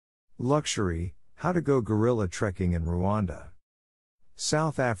Luxury, how to go gorilla trekking in Rwanda.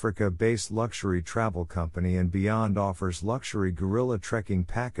 South Africa-based luxury travel company andBeyond offers luxury gorilla trekking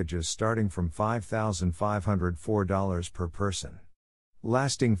packages starting from $5,504 per person.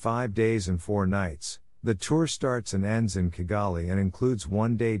 Lasting 5 days and 4 nights, the tour starts and ends in Kigali and includes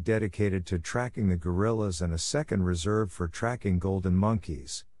 1 day dedicated to tracking the gorillas and a second reserved for tracking golden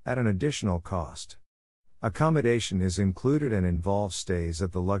monkeys, at an additional cost. Accommodation is included and involves stays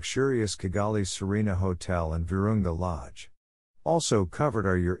at the luxurious Kigali Serena Hotel and Virunga Lodge. Also covered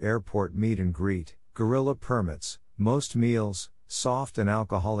are your airport meet and greet, gorilla permits, most meals, soft and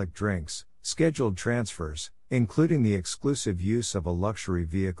alcoholic drinks, scheduled transfers, including the exclusive use of a luxury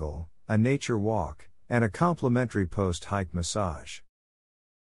vehicle, a nature walk, and a complimentary post-hike massage.